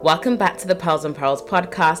Welcome back to the Pearls and Pearls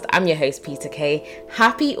podcast. I'm your host, Peter Kay.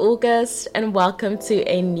 Happy August and welcome to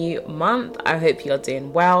a new month. I hope you're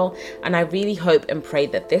doing well, and I really hope and pray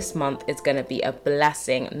that this month is going to be a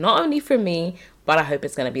blessing, not only for me, but I hope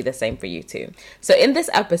it's going to be the same for you too. So in this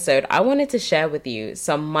episode, I wanted to share with you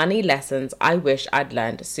some money lessons I wish I'd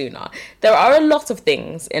learned sooner. There are a lot of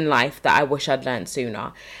things in life that I wish I'd learned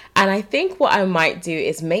sooner. And I think what I might do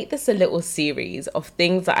is make this a little series of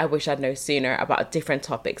things that I wish I'd known sooner about different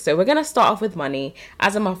topics. So we're going to start off with money,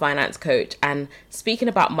 as I'm a finance coach, and speaking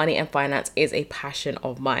about money and finance is a passion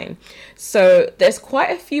of mine. So there's quite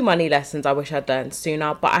a few money lessons I wish I'd learned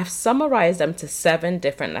sooner, but I've summarized them to 7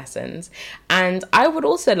 different lessons. And I would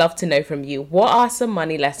also love to know from you, what are some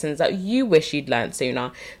money lessons that you wish you'd learned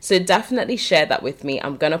sooner? So definitely share that with me.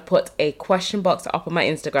 I'm going to put a question box up on my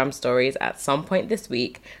Instagram stories at some point this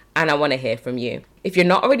week, and I want to hear from you. If you're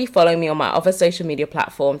not already following me on my other social media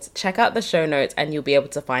platforms, check out the show notes and you'll be able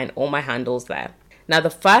to find all my handles there. Now, the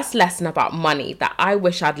first lesson about money that I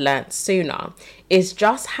wish I'd learned sooner is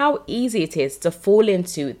just how easy it is to fall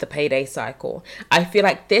into the payday cycle. I feel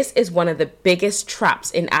like this is one of the biggest traps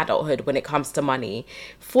in adulthood when it comes to money.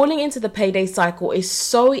 Falling into the payday cycle is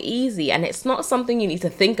so easy, and it's not something you need to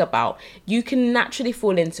think about. You can naturally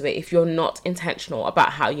fall into it if you're not intentional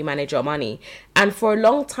about how you manage your money. And for a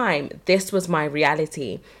long time, this was my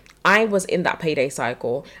reality. I was in that payday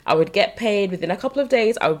cycle. I would get paid within a couple of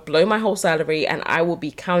days, I would blow my whole salary, and I would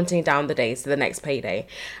be counting down the days to the next payday.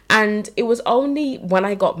 And it was only when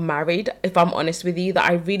I got married, if I'm honest with you, that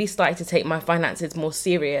I really started to take my finances more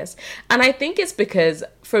serious. And I think it's because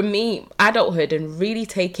for me, adulthood and really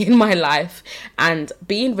taking my life and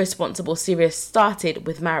being responsible serious started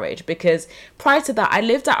with marriage, because prior to that, I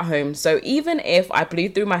lived at home. So even if I blew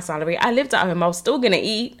through my salary, I lived at home, I was still going to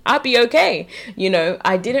eat, I'd be okay. You know,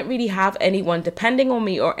 I didn't really have anyone depending on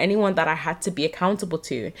me or anyone that I had to be accountable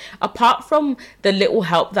to, apart from the little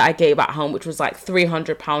help that I gave at home, which was like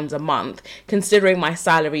 £300 a month, considering my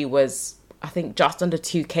salary was, I think, just under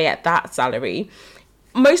 2k at that salary.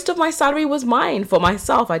 Most of my salary was mine for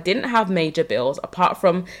myself. I didn't have major bills apart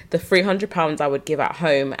from the £300 I would give at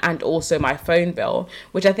home and also my phone bill,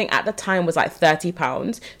 which I think at the time was like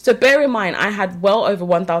 £30. So bear in mind, I had well over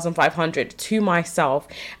 1,500 to myself,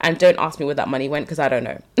 and don't ask me where that money went because I don't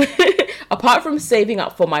know. Apart from saving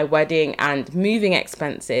up for my wedding and moving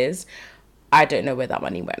expenses, I don't know where that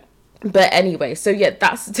money went. But anyway, so yeah,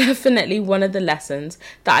 that's definitely one of the lessons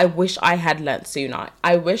that I wish I had learnt sooner.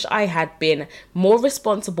 I wish I had been more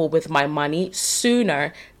responsible with my money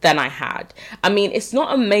sooner than I had. I mean, it's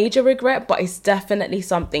not a major regret, but it's definitely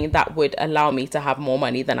something that would allow me to have more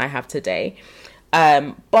money than I have today.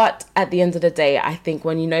 But at the end of the day, I think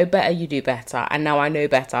when you know better, you do better. And now I know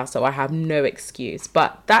better, so I have no excuse.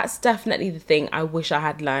 But that's definitely the thing I wish I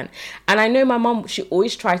had learned. And I know my mum, she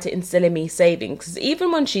always tried to instill in me savings. Because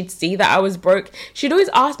even when she'd see that I was broke, she'd always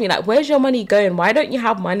ask me, like, where's your money going? Why don't you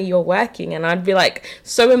have money? You're working. And I'd be like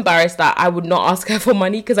so embarrassed that I would not ask her for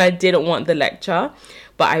money because I didn't want the lecture.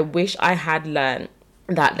 But I wish I had learned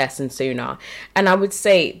that lesson sooner. And I would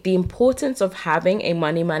say the importance of having a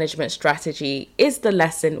money management strategy is the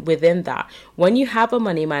lesson within that. When you have a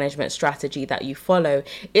money management strategy that you follow,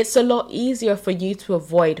 it's a lot easier for you to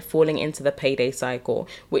avoid falling into the payday cycle,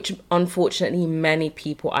 which unfortunately many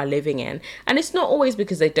people are living in. And it's not always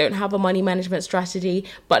because they don't have a money management strategy,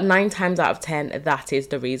 but 9 times out of 10, that is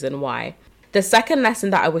the reason why. The second lesson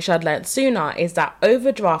that I wish I'd learned sooner is that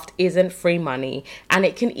overdraft isn't free money, and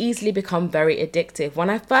it can easily become very addictive. When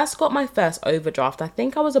I first got my first overdraft, I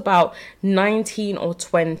think I was about 19 or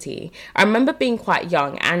 20. I remember being quite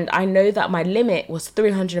young, and I know that my limit was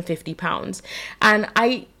 £350. And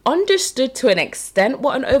I understood to an extent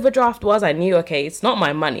what an overdraft was. I knew, okay, it's not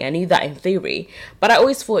my money. I knew that in theory. But I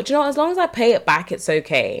always thought, you know, as long as I pay it back, it's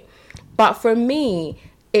okay. But for me,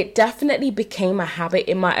 it definitely became a habit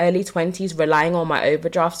in my early 20s, relying on my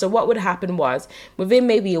overdraft. So what would happen was, within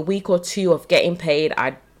maybe a week or two of getting paid,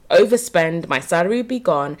 I'd overspend, my salary would be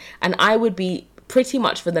gone, and I would be pretty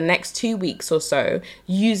much for the next 2 weeks or so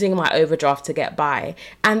using my overdraft to get by.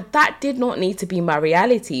 And that did not need to be my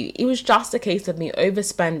reality. It was just a case of me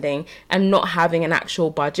overspending and not having an actual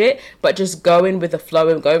budget, but just going with the flow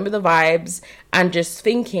and going with the vibes and just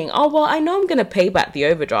thinking, oh, well, I know I'm going to pay back the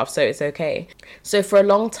overdraft, so it's okay. So for a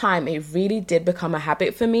long time, it really did become a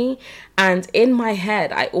habit for me. And in my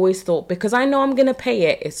head, I always thought, because I know I'm going to pay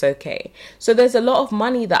it, it's okay. So there's a lot of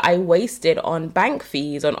money that I wasted on bank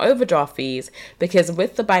fees, on overdraft fees, because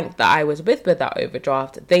with the bank that I was with that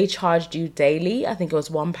overdraft, they charged you daily. I think it was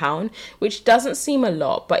 £1, which doesn't seem a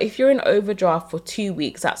lot. But if you're in overdraft for 2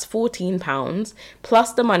 weeks, that's £14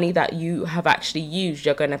 plus the money that you have actually used,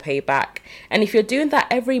 you're going to pay back. And And if you're doing that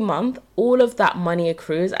every month, all of that money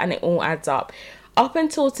accrues and it all adds up. Up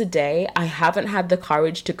until today, I haven't had the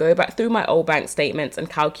courage to go back through my old bank statements and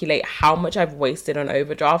calculate how much I've wasted on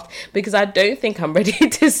overdraft, because I don't think I'm ready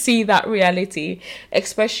to see that reality,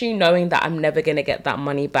 especially knowing that I'm never going to get that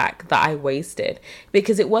money back that I wasted.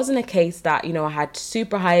 Because it wasn't a case that, I had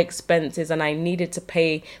super high expenses and I needed to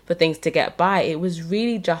pay for things to get by. It was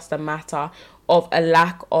really just a matter of a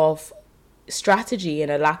lack of strategy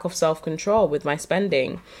and a lack of self-control with my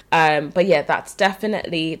spending. But yeah, that's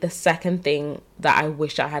definitely the second thing that I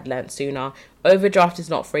wish I had learned sooner. Overdraft is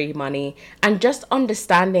not free money, and just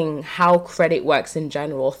understanding how credit works in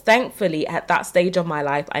general. Thankfully, at that stage of my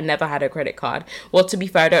life, I never had a credit card. Well, to be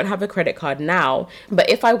fair, I don't have a credit card now, but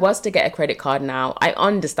if I was to get a credit card now, I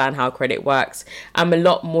understand how credit works. I'm a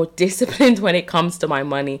lot more disciplined when it comes to my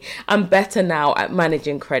money. I'm better now at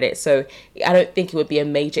managing credit, so I don't think it would be a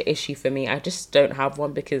major issue for me. I just don't have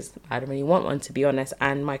one because I don't really want one, to be honest,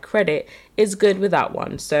 and my credit is good without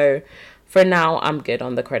one. So for now, I'm good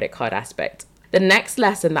on the credit card aspect. The next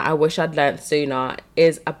lesson that I wish I'd learned sooner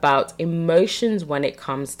is about emotions when it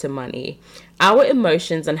comes to money. Our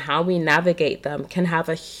emotions and how we navigate them can have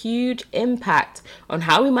a huge impact on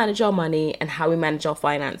how we manage our money and how we manage our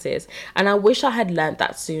finances. And I wish I had learned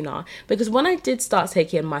that sooner, because when I did start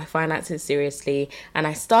taking my finances seriously and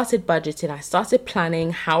I started budgeting, I started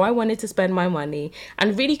planning how I wanted to spend my money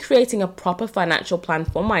and really creating a proper financial plan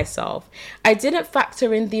for myself, I didn't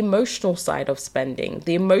factor in the emotional side of spending,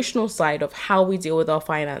 the emotional side of how we deal with our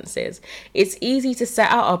finances. It's easy to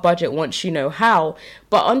set out our budget once you know how,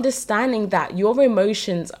 but understanding that your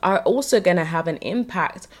emotions are also going to have an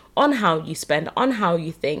impact on how you spend, on how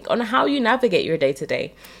you think, on how you navigate your day to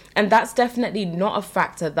day. And that's definitely not a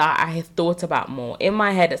factor that I have thought about more. In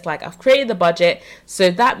my head, it's like I've created the budget,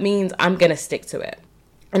 so that means I'm going to stick to it.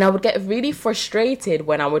 And I would get really frustrated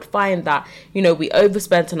when I would find that, we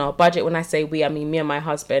overspent on our budget. When I say we, I mean me and my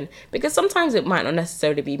husband, because sometimes it might not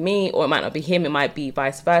necessarily be me, or it might not be him, it might be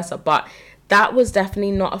vice versa. But that was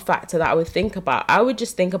definitely not a factor that I would think about. I would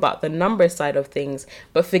just think about the number side of things,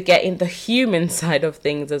 but forgetting the human side of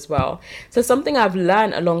things as well. So something I've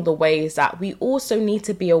learned along the way is that we also need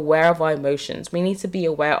to be aware of our emotions. We need to be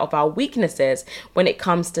aware of our weaknesses when it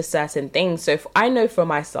comes to certain things. So if I know for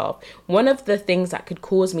myself, one of the things that could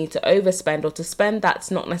cause me to overspend or to spend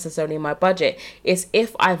that's not necessarily in my budget is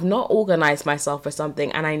if I've not organized myself for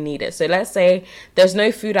something and I need it. So let's say there's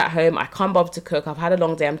no food at home, I can't bother to cook, I've had a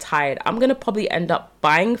long day, I'm tired. I'm going to probably end up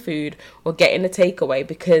buying food or getting a takeaway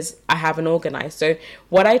because I haven't organized. So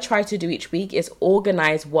what I try to do each week is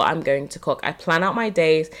organize what I'm going to cook. I plan out my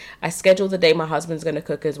days. I schedule the day my husband's going to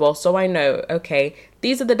cook as well. So I know, okay,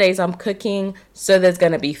 these are the days I'm cooking, so there's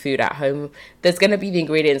going to be food at home. There's going to be the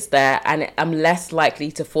ingredients there, and I'm less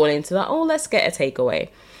likely to fall into that, let's get a takeaway.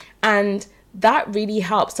 And that really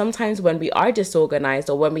helps. Sometimes when we are disorganized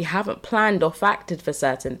or when we haven't planned or factored for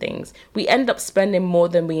certain things, we end up spending more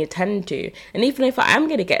than we intend to. And even if I am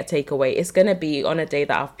going to get a takeaway, it's going to be on a day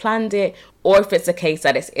that I've planned it, or if it's a case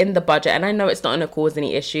that it's in the budget and I know it's not going to cause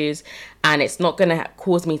any issues and it's not going to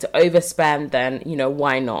cause me to overspend, then,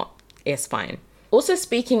 why not? It's fine. Also,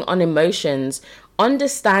 speaking on emotions,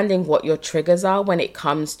 understanding what your triggers are when it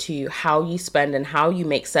comes to how you spend and how you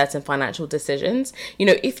make certain financial decisions.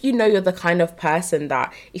 If you're the kind of person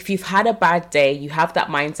that if you've had a bad day, you have that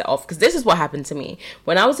mindset of, because this is what happened to me.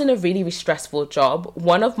 When I was in a really, really stressful job,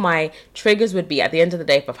 one of my triggers would be at the end of the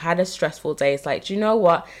day, if I've had a stressful day, it's like, do you know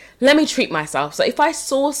what? Let me treat myself. So if I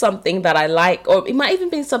saw something that I like, or it might even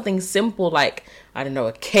be something simple like, I don't know,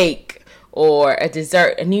 a cake, or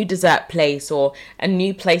a new dessert place, or a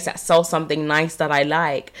new place that sells something nice that I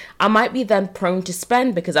like, I might be then prone to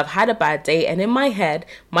spend because I've had a bad day. And in my head,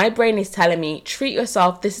 my brain is telling me, treat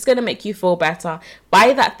yourself. This is going to make you feel better.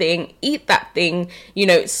 Buy that thing, eat that thing,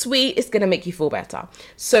 it's sweet. It's going to make you feel better.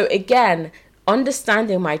 So again,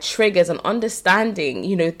 understanding my triggers and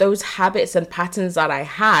understanding, those habits and patterns that I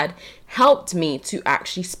had helped me to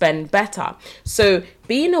actually spend better. So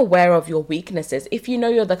being aware of your weaknesses, if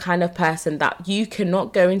you're the kind of person that you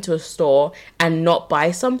cannot go into a store and not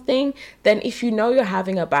buy something, then if you're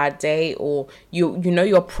having a bad day, or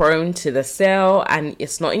you're prone to the sale and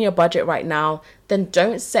it's not in your budget right now, then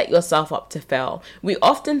don't set yourself up to fail. We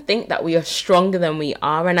often think that we are stronger than we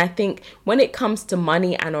are, and I think when it comes to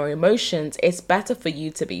money and our emotions, it's better for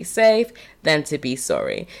you to be safe than to be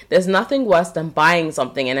sorry. There's nothing worse than buying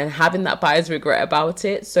something and then having that buyer's regret about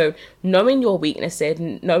it. So knowing your weaknesses,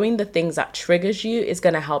 knowing the things that triggers you is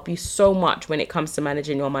going to help you so much when it comes to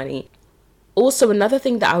managing your money. Also, another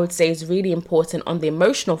thing that I would say is really important on the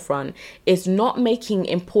emotional front is not making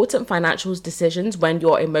important financial decisions when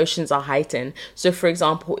your emotions are heightened. So, for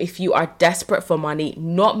example, if you are desperate for money,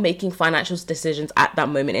 not making financial decisions at that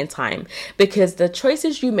moment in time, because the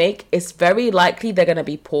choices you make is very likely they're going to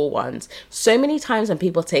be poor ones. So many times when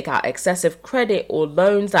people take out excessive credit or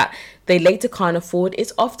loans that they later can't afford,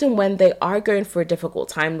 it's often when they are going through a difficult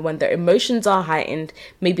time, when their emotions are heightened,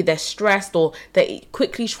 maybe they're stressed or they're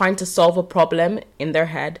quickly trying to solve a problem in their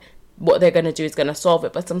head. What they're going to do is going to solve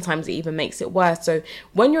it, but sometimes it even makes it worse. So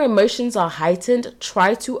when your emotions are heightened,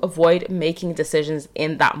 try to avoid making decisions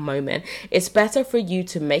in that moment. It's better for you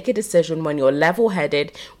to make a decision when you're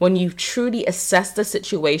level-headed, when you've truly assessed the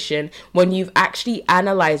situation, when you've actually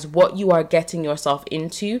analyzed what you are getting yourself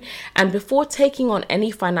into, and before taking on any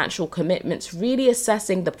financial commitments, really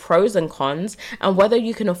assessing the pros and cons and whether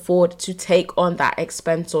you can afford to take on that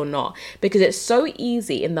expense or not. Because it's so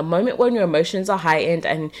easy in the moment when your emotions are heightened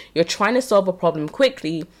and you're trying to solve a problem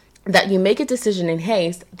quickly that you make a decision in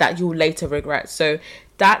haste that you'll later regret. So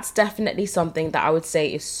that's definitely something that I would say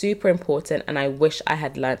is super important, and I wish I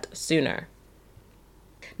had learnt sooner.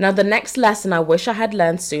 Now, the next lesson I wish I had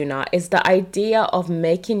learned sooner is the idea of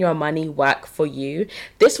making your money work for you.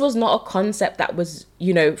 This was not a concept that was,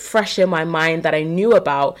 fresh in my mind that I knew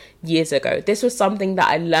about years ago. This was something that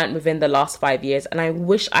I learned within the last 5 years, and I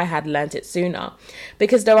wish I had learned it sooner,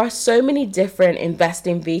 because there are so many different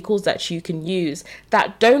investing vehicles that you can use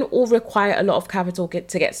that don't all require a lot of capital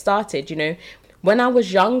to get started. When I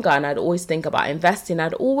was younger and I'd always think about investing,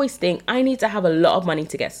 I'd always think I need to have a lot of money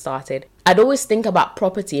to get started. I'd always think about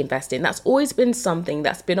property investing. That's always been something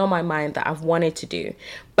that's been on my mind that I've wanted to do.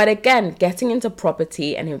 But again, getting into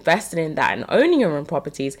property and investing in that and owning your own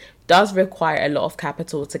properties does require a lot of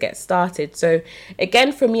capital to get started. So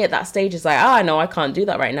again, for me at that stage, it's like, no, I can't do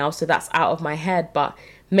that right now. So that's out of my head. But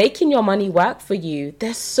making your money work for you,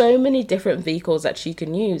 there's so many different vehicles that you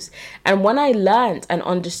can use. And when I learned and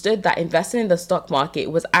understood that investing in the stock market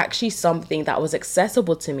was actually something that was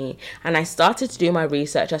accessible to me, and I started to do my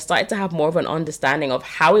research, I started to have more of an understanding of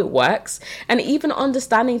how it works, and even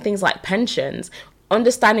understanding things like pensions,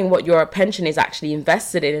 understanding what your pension is actually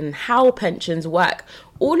invested in and how pensions work.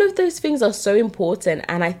 All of those things are so important,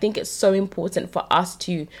 and I think it's so important for us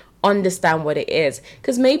to understand what it is,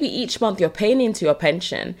 because maybe each month you're paying into your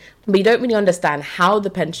pension, but you don't really understand how the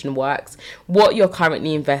pension works, what you're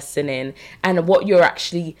currently investing in, and what you're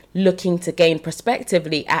actually looking to gain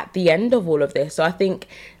prospectively at the end of all of this. So I think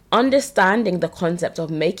understanding the concept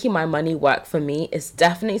of making my money work for me is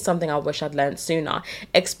definitely something I wish I'd learned sooner,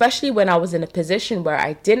 especially when I was in a position where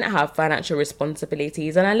I didn't have financial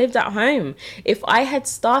responsibilities and I lived at home. If I had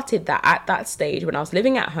started that at that stage when I was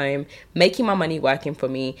living at home, making my money working for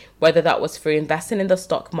me, whether that was through investing in the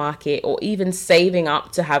stock market or even saving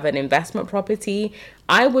up to have an investment property,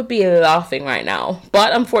 I would be laughing right now.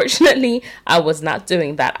 But unfortunately, I was not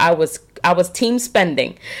doing that. I was team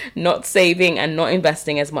spending, not saving and not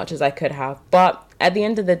investing as much as I could have. But at the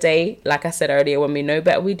end of the day, like I said earlier, when we know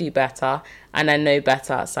better, we do better. And I know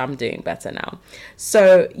better, so I'm doing better now.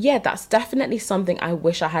 So yeah, that's definitely something I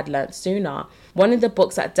wish I had learned sooner. One of the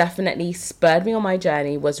books that definitely spurred me on my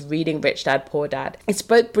journey was reading Rich Dad, Poor Dad. It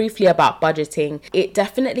spoke briefly about budgeting. It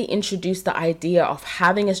definitely introduced the idea of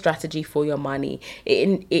having a strategy for your money.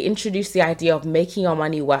 It introduced the idea of making your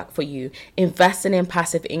money work for you, investing in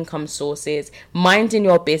passive income sources, minding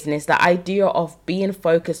your business, the idea of being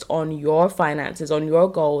focused on your finances, on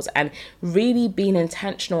your goals, and really being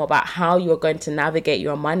intentional about how you're going to navigate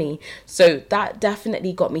your money. So that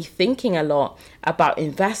definitely got me thinking a lot about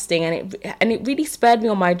investing, and it really spurred me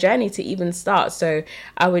on my journey to even start. So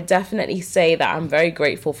I would definitely say that I'm very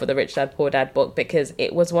grateful for the Rich Dad Poor Dad book, because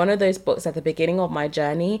it was one of those books at the beginning of my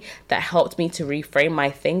journey that helped me to reframe my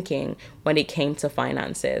thinking when it came to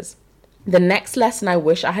finances. The next lesson I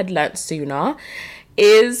wish I had learnt sooner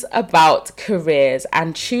is about careers,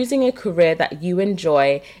 and choosing a career that you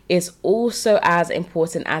enjoy is also as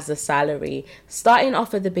important as the salary. Starting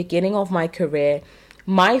off at the beginning of my career,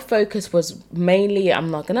 my focus was mainly, I'm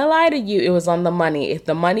not gonna lie to you, it was on the money. If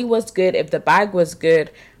the money was good, if the bag was good,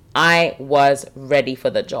 I was ready for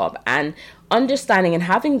the job. And understanding and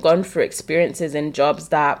having gone through experiences in jobs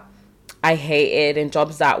that I hated, in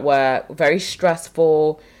jobs that were very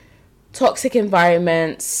stressful, toxic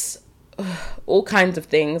environments, all kinds of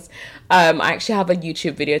things. I actually have a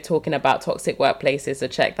YouTube video talking about toxic workplaces, so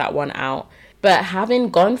check that one out. But having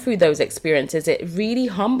gone through those experiences, it really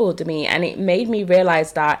humbled me, and it made me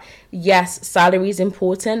realize that yes, salary is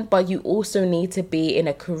important, but you also need to be in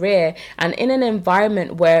a career and in an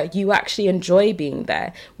environment where you actually enjoy being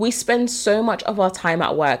there. We spend so much of our time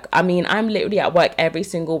at work. I mean, I'm literally at work every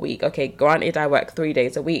single week. Okay, granted, I work 3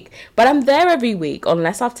 days a week, but I'm there every week.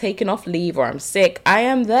 Unless I've taken off leave or I'm sick, I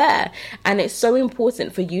am there. And it's so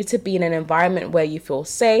important for you to be in an environment where you feel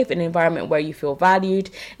safe, an environment where you feel valued,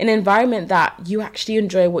 an environment that you actually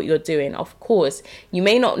enjoy what you're doing. Of course, you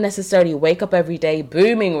may not necessarily wake up every day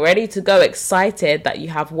booming, ready to go, excited that you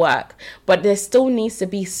have work, but there still needs to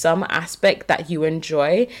be some aspect that you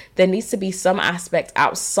enjoy. There needs to be some aspect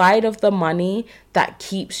outside of the money that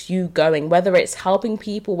keeps you going, whether it's helping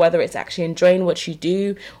people, whether it's actually enjoying what you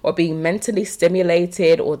do, or being mentally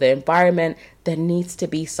stimulated, or the environment. There needs to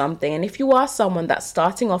be something. And if you are someone that's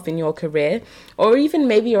starting off in your career, or even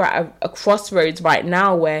maybe you're at a crossroads right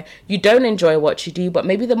now where you don't enjoy what you do, but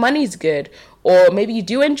maybe the money's good, or maybe you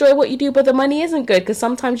do enjoy what you do, but the money isn't good, because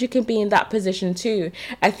sometimes you can be in that position too.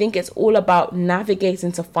 I think it's all about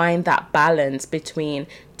navigating to find that balance between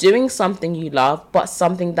doing something you love, but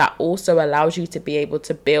something that also allows you to be able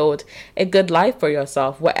to build a good life for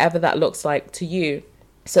yourself, whatever that looks like to you.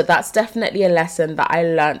 So that's definitely a lesson that I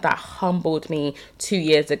learned that humbled me 2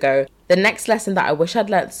 years ago. The next lesson that I wish I'd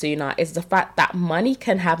learned sooner is the fact that money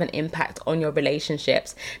can have an impact on your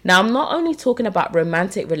relationships. Now, I'm not only talking about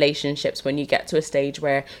romantic relationships when you get to a stage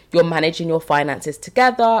where you're managing your finances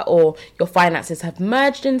together or your finances have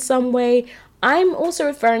merged in some way. I'm also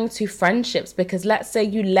referring to friendships, because let's say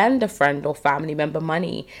you lend a friend or family member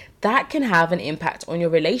money, that can have an impact on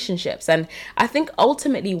your relationships. And I think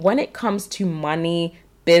ultimately when it comes to money,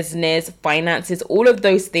 business, finances, all of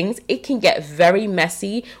those things, it can get very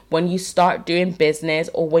messy when you start doing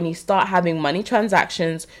business or when you start having money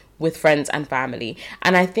transactions with friends and family.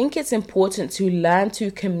 And I think it's important to learn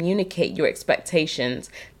to communicate your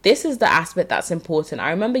expectations. This is the aspect that's important.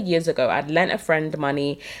 I remember years ago, I'd lent a friend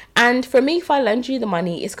money. And for me, if I lend you the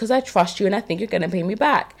money, it's because I trust you and I think you're going to pay me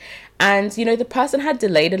back. And, the person had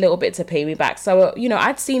delayed a little bit to pay me back. So,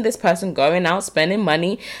 I'd seen this person going out spending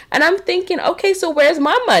money and I'm thinking, okay, so where's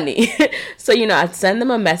my money? So, I'd send them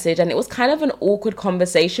a message and it was kind of an awkward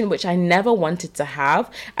conversation, which I never wanted to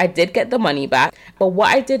have. I did get the money back. But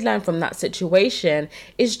what I did learn from that situation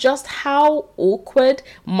is just how awkward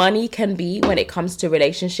money can be when it comes to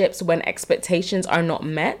relationships, when expectations are not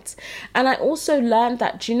met. And I also learned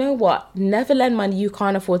that, never lend money you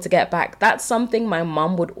can't afford to get back. That's something my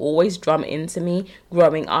mum would always drum into me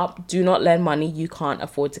growing up. Do not lend money you can't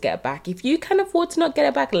afford to get back. If you can afford to not get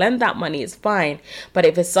it back, lend that money, it's fine. But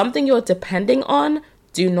if it's something you're depending on,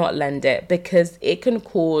 do not lend it, because it can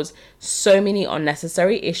cause so many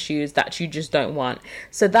unnecessary issues that you just don't want.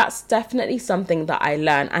 So that's definitely something that I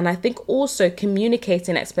learned. And I think also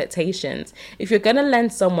communicating expectations. If you're going to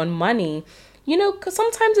lend someone money, because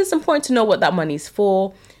sometimes it's important to know what that money's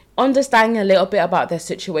for. Understanding a little bit about their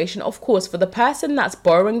situation. Of course, for the person that's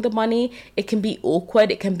borrowing the money, it can be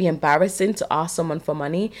awkward, it can be embarrassing to ask someone for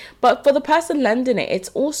money. But for the person lending it, it's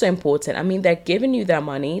also important. I mean, they're giving you their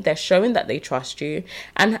money, they're showing that they trust you,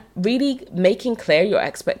 and really making clear your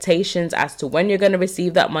expectations as to when you're going to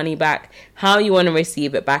receive that money back, how you want to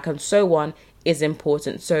receive it back, and so on is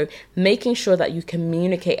important. So making sure that you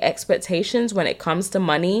communicate expectations when it comes to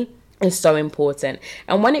money is so important.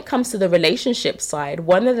 And when it comes to the relationship side,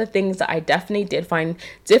 one of the things that I definitely did find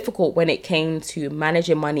difficult when it came to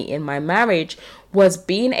managing money in my marriage was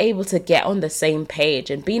being able to get on the same page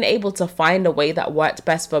and being able to find a way that worked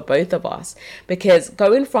best for both of us. Because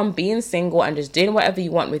going from being single and just doing whatever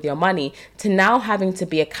you want with your money to now having to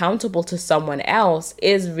be accountable to someone else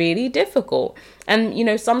is really difficult. And,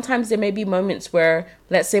 sometimes there may be moments where,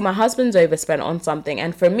 let's say my husband's overspent on something.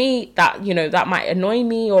 And for me, that, that might annoy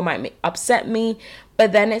me or might upset me.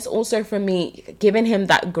 But then it's also for me giving him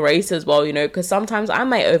that grace as well, because sometimes I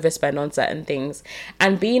might overspend on certain things,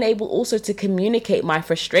 and being able also to communicate my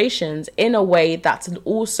frustrations in a way that's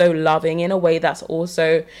also loving, in a way that's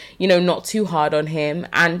also, not too hard on him,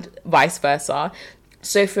 and vice versa.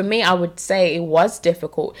 So for me, I would say it was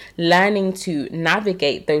difficult learning to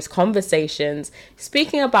navigate those conversations.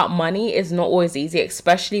 Speaking about money is not always easy,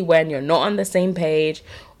 especially when you're not on the same page,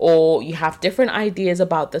 or you have different ideas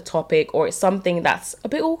about the topic, or it's something that's a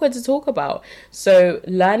bit awkward to talk about. So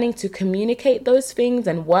learning to communicate those things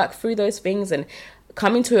and work through those things and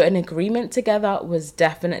coming to an agreement together was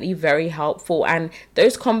definitely very helpful, and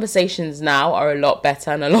those conversations now are a lot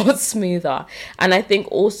better and a lot smoother. And I think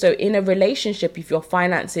also in a relationship, if your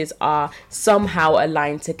finances are somehow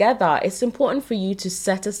aligned together, it's important for you to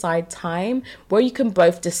set aside time where you can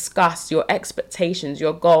both discuss your expectations,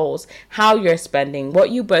 your goals, how you're spending, what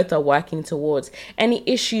you both are working towards, any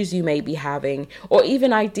issues you may be having, or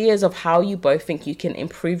even ideas of how you both think you can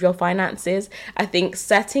improve your finances. I think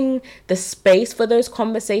setting the space for those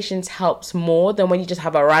conversations helps more than when you just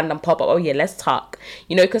have a random pop-up, oh yeah, let's talk,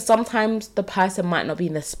 because sometimes the person might not be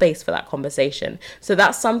in the space for that conversation. So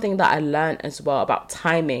that's something that I learned as well about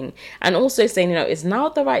timing, and also saying, is now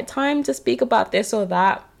the right time to speak about this or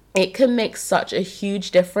that. It can make such a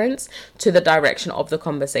huge difference to the direction of the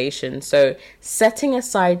conversation. So setting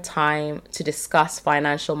aside time to discuss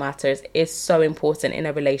financial matters is so important in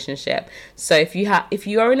a relationship. So if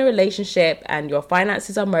you are in a relationship and your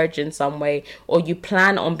finances are merged in some way, or you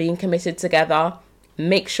plan on being committed together,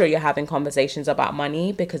 make sure you're having conversations about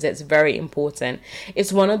money, because it's very important.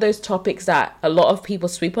 It's one of those topics that a lot of people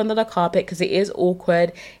sweep under the carpet because it is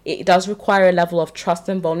awkward. It does require a level of trust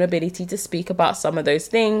and vulnerability to speak about some of those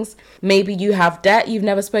things. Maybe you have debt you've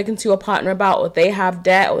never spoken to your partner about, or they have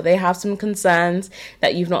debt, or they have some concerns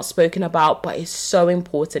that you've not spoken about. But it's so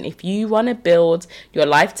important. If you want to build your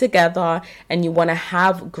life together and you want to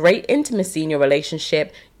have great intimacy in your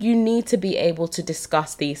relationship, you need to be able to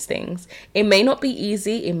discuss these things. It may not be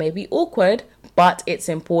easy, it may be awkward, but it's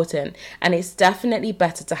important. And it's definitely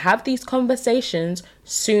better to have these conversations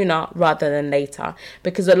sooner rather than later,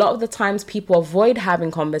 because a lot of the times people avoid having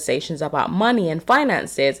conversations about money and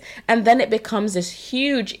finances, and then it becomes this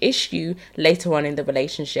huge issue later on in the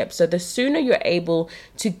relationship. So the sooner you're able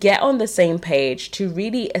to get on the same page, to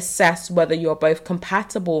really assess whether you're both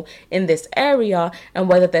compatible in this area and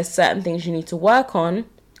whether there's certain things you need to work on,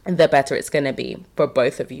 the better it's going to be for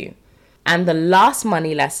both of you. And the last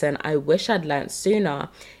money lesson I wish I'd learned sooner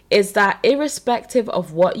is that irrespective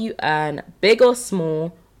of what you earn, big or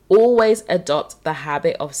small, always adopt the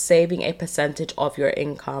habit of saving a percentage of your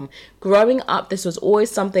income. Growing up, this was always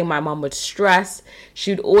something my mom would stress.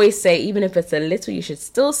 She would always say, even if it's a little, you should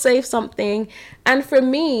still save something. And for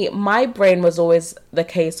me, my brain was always the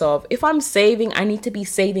case of, if I'm saving, I need to be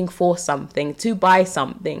saving for something, to buy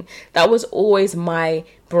something. That was always my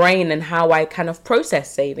brain and how I kind of process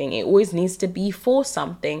saving. It always needs to be for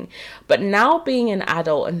something. But now being an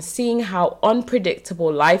adult and seeing how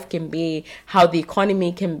unpredictable life can be, how the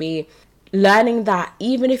economy can be, learning that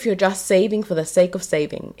even if you're just saving for the sake of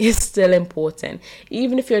saving is still important.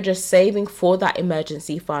 Even if you're just saving for that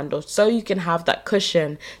emergency fund, or so you can have that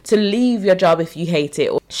cushion to leave your job if you hate it,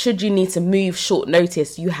 or should you need to move short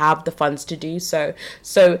notice, you have the funds to do so.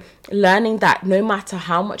 So learning that no matter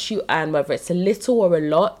how much you earn, whether it's a little or a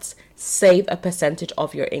lot, save a percentage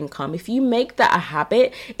of your income. If you make that a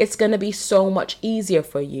habit, it's going to be so much easier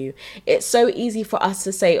for you. It's so easy for us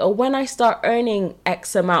to say, oh, when I start earning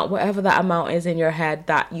X amount, whatever that amount is in your head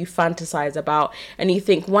that you fantasize about, and you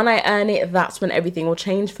think, when I earn it, that's when everything will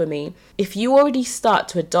change for me. If you already start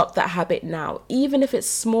to adopt that habit now, even if it's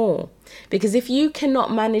small, because if you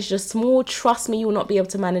cannot manage the small, trust me, you will not be able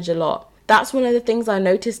to manage a lot. That's one of the things I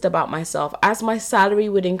noticed about myself. As my salary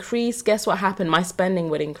would increase, guess what happened? My spending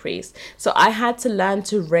would increase. So I had to learn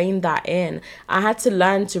to rein that in. I had to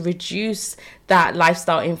learn to reduce that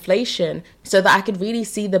lifestyle inflation so that I could really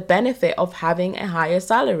see the benefit of having a higher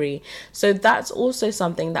salary. So that's also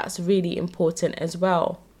something that's really important as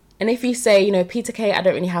well. And if you say, Peter K, I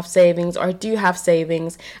don't really have savings, or I do have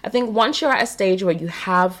savings, I think once you're at a stage where you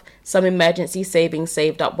have some emergency savings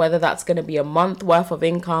saved up, whether that's going to be a month worth of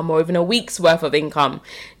income or even a week's worth of income,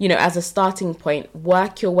 as a starting point,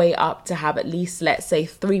 work your way up to have at least, let's say,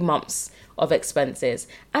 3 months of expenses.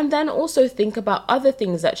 And then also think about other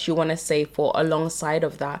things that you want to save for alongside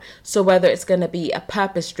of that. So whether it's going to be a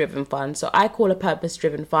purpose-driven fund. So I call a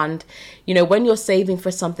purpose-driven fund, when you're saving for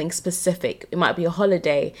something specific. It might be a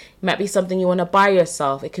holiday. It might be something you want to buy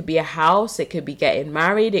yourself. It could be a house. It could be getting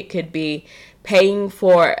married. It could be paying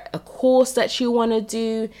for a course that you want to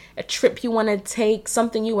do, a trip you want to take,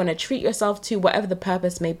 something you want to treat yourself to, whatever the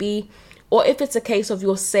purpose may be. Or if it's a case of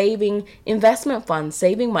you're saving investment funds,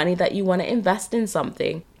 saving money that you want to invest in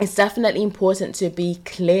something, it's definitely important to be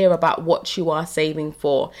clear about what you are saving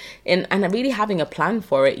for and really having a plan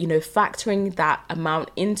for it, factoring that amount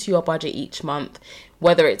into your budget each month,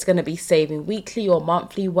 whether it's going to be saving weekly or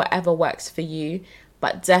monthly, whatever works for you.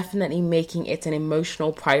 But definitely making it an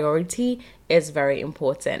emotional priority is very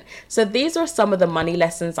important. So these are some of the money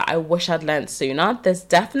lessons that I wish I'd learned sooner. There's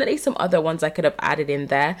definitely some other ones I could have added in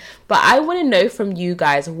there, but I want to know from you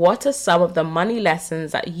guys, what are some of the money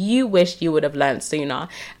lessons that you wish you would have learned sooner?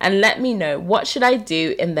 And let me know, what should I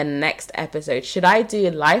do in the next episode? Should I do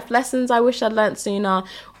life lessons I wish I'd learned sooner,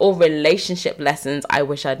 or relationship lessons I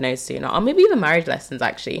wish I'd known sooner, or maybe even marriage lessons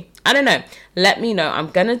actually? I don't know. Let me know. I'm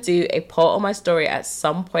gonna do a poll on my story at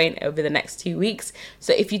some point over the next 2 weeks.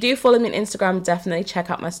 So if you do follow me on Instagram, definitely check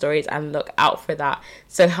out my stories and look out for that.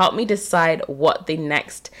 So help me decide what the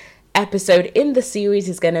next episode in the series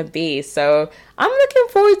is going to be. So I'm looking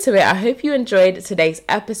forward to it. I hope you enjoyed today's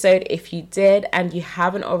episode. If you did and you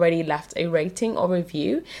haven't already left a rating or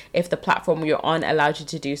review, if the platform you're on allowed you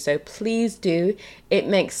to do so, please do. It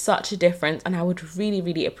makes such a difference and I would really,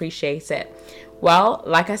 really appreciate it. Well,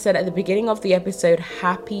 like I said at the beginning of the episode,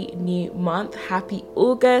 happy new month, happy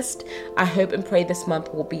August. I hope and pray this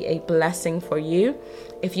month will be a blessing for you.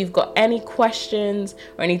 If you've got any questions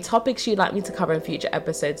or any topics you'd like me to cover in future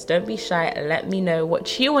episodes, don't be shy. Let me know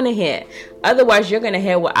what you want to hear. Otherwise, you're going to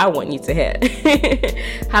hear what I want you to hear.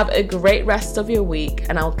 Have a great rest of your week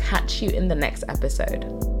and I'll catch you in the next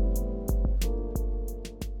episode.